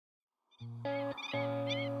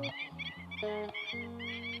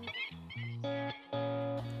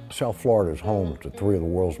South Florida is home to three of the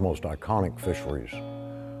world's most iconic fisheries: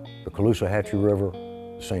 the Caloosahatchee River,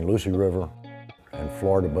 the St. Lucie River, and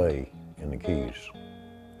Florida Bay in the Keys.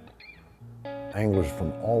 Anglers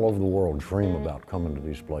from all over the world dream about coming to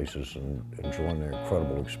these places and enjoying their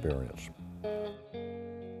incredible experience.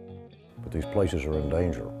 But these places are in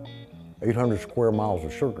danger. 800 square miles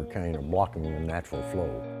of sugar cane are blocking the natural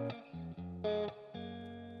flow.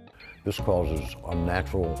 This causes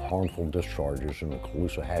unnatural, harmful discharges in the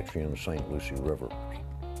Caloosahatchee and St. Lucie River.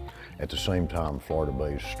 At the same time, Florida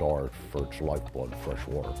Bay is starved for its lifeblood, fresh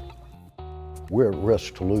water. We're at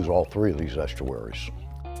risk to lose all three of these estuaries.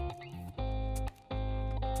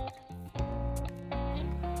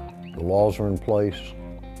 The laws are in place,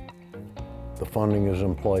 the funding is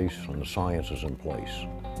in place, and the science is in place,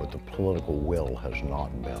 but the political will has not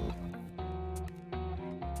been.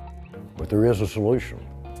 But there is a solution.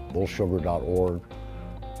 Bullsugar.org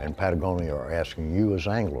and Patagonia are asking you as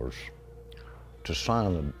anglers to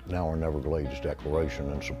sign the Now or Neverglades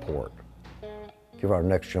Declaration in support. Give our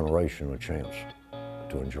next generation a chance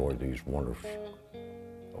to enjoy these wonders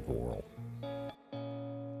of the world.